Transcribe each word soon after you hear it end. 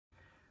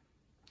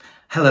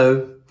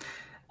Hello.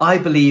 I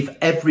believe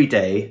every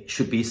day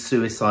should be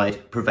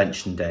Suicide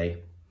Prevention Day.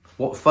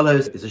 What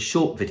follows is a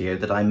short video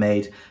that I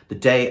made the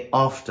day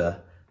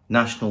after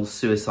National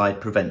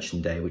Suicide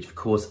Prevention Day, which of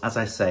course, as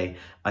I say,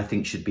 I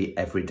think should be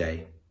every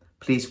day.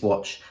 Please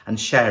watch and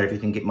share if you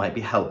think it might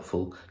be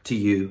helpful to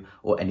you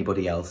or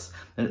anybody else.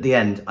 And at the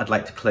end, I'd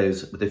like to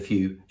close with a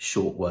few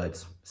short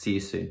words. See you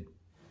soon.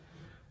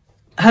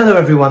 Hello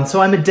everyone. So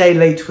I'm a day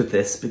late with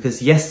this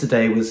because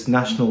yesterday was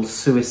National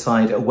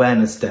Suicide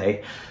Awareness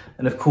Day.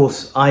 And of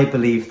course, I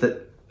believe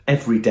that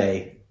every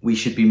day we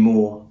should be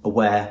more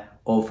aware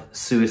of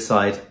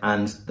suicide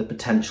and the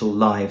potential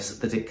lives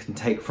that it can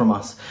take from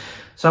us.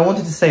 So I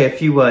wanted to say a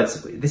few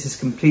words. This is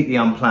completely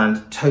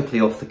unplanned, totally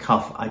off the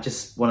cuff. I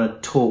just want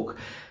to talk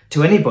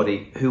to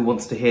anybody who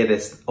wants to hear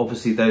this.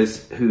 Obviously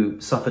those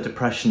who suffer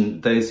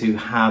depression, those who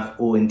have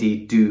or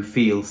indeed do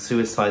feel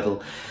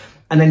suicidal,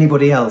 and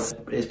anybody else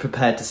is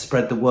prepared to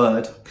spread the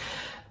word.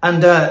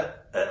 And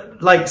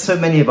like so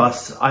many of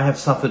us, I have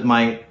suffered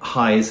my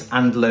highs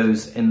and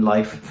lows in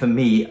life. For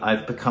me,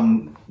 I've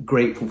become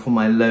grateful for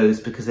my lows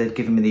because they've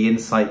given me the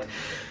insight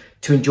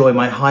to enjoy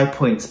my high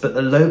points, but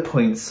the low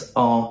points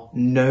are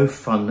no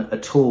fun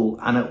at all,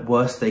 and at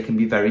worst they can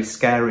be very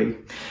scary.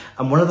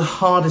 And one of the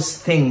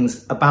hardest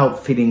things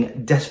about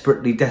feeling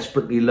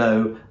desperately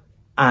low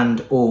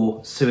and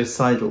or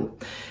suicidal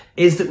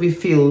is that we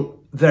feel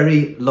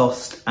very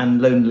lost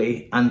and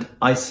lonely and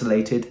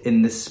isolated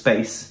in this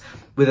space,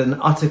 with an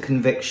utter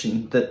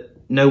conviction that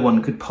no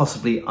one could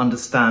possibly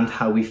understand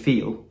how we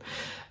feel.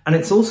 And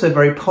it's also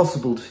very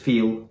possible to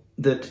feel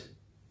that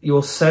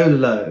you're so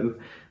low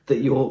that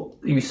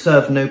you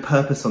serve no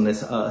purpose on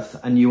this earth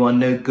and you are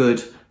no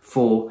good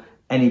for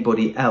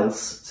anybody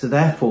else. So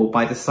therefore,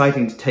 by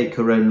deciding to take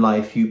your own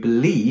life, you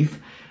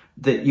believe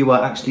that you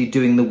are actually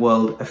doing the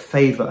world a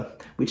favour,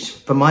 which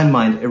for my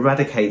mind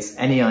eradicates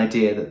any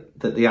idea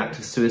that the act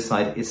of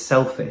suicide is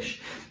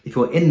selfish. If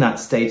you're in that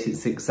state,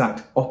 it's the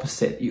exact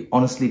opposite. You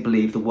honestly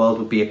believe the world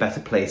would be a better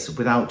place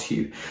without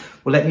you.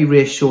 Well, let me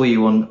reassure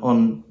you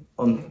on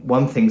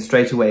one thing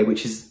straight away,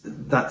 which is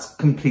that's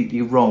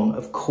completely wrong.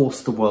 Of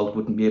course the world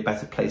wouldn't be a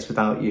better place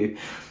without you.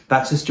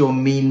 That's just your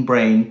mean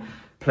brain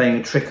playing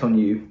a trick on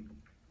you.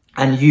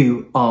 And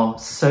you are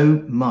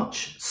so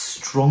much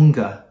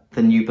stronger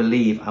than you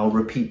believe. I'll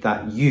repeat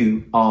that.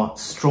 You are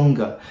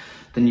stronger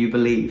than you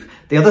believe.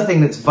 The other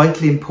thing that's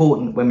vitally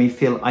important when we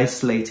feel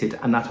isolated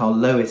and at our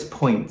lowest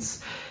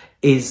points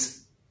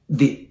is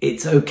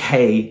it's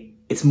okay.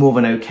 It's more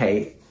than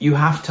okay. You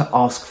have to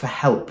ask for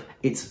help.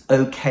 It's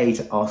okay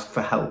to ask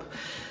for help.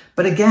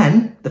 But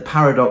again, the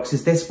paradox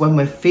is this: when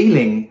we're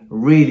feeling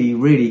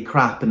really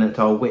crap and at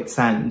our wit's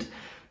end,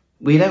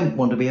 we don't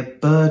want to be a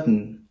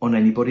burden on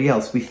anybody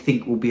else. We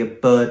think we'll be a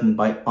burden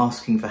by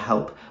asking for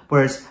help.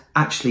 Whereas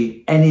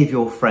actually any of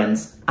your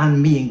friends,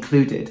 and me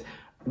included,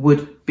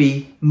 would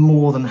be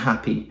more than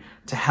happy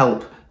to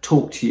help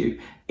talk to you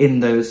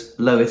in those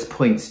lowest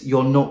points.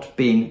 You're not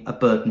being a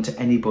burden to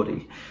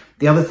anybody.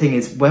 The other thing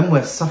is, when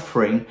we're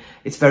suffering,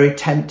 it's very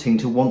tempting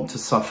to want to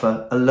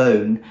suffer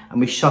alone, and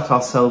we shut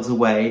ourselves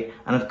away.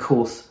 And of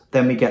course,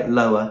 then we get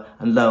lower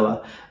and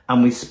lower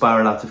and we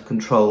spiral out of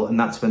control. And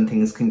that's when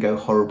things can go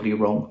horribly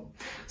wrong.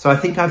 So I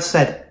think I've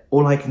said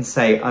all I can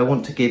say. I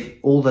want to give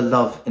all the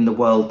love in the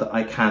world that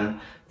I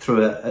can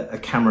through a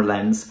camera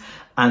lens.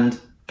 And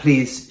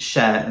please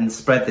share and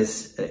spread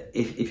this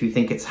if you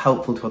think it's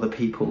helpful to other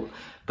people.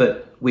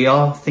 But we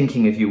are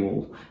thinking of you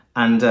all.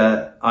 And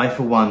I,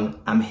 for one,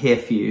 am here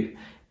for you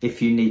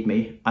if you need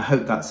me. I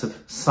hope that's of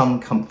some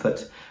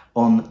comfort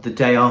on the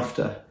day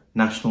after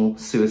National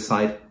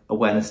Suicide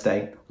Awareness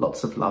Day.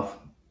 Lots of love.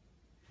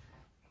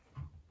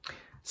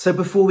 So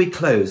before we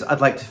close,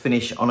 I'd like to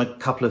finish on a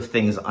couple of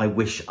things I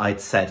wish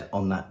I'd said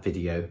on that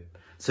video.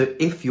 So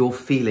if you're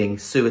feeling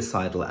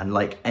suicidal and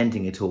like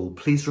ending it all,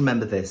 please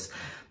remember this: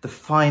 the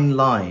fine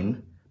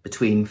line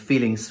between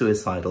feeling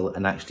suicidal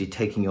and actually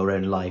taking your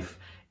own life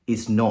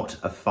is not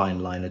a fine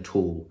line at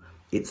all.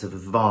 It's a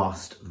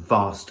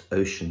vast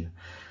ocean.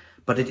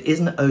 But it is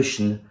an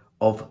ocean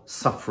of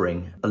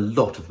suffering, a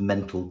lot of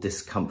mental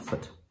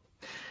discomfort.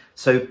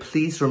 So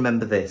please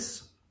remember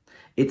this: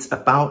 it's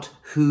about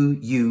who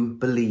you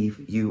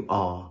believe you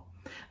are.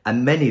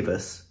 And many of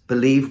us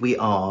believe we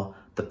are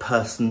the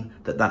person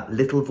that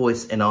little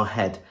voice in our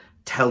head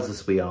tells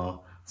us we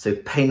are. So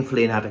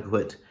painfully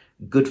inadequate,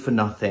 good for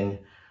nothing,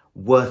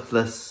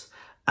 worthless,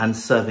 and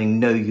serving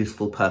no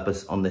useful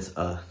purpose on this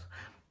earth.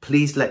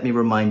 Please let me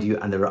remind you,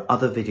 and there are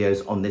other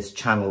videos on this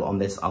channel on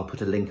this, I'll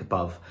put a link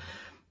above.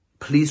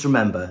 Please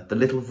remember, the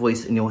little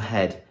voice in your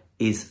head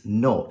is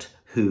not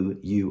who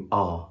you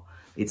are.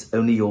 It's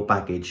only your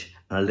baggage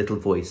and a little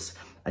voice.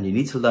 And you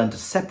need to learn to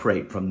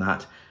separate from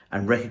that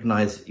and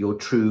recognize your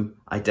true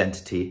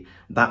identity.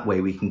 That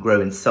way we can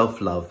grow in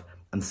self-love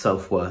and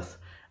self-worth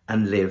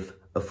and live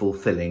a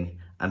fulfilling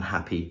and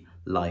happy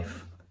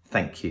life.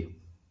 Thank you.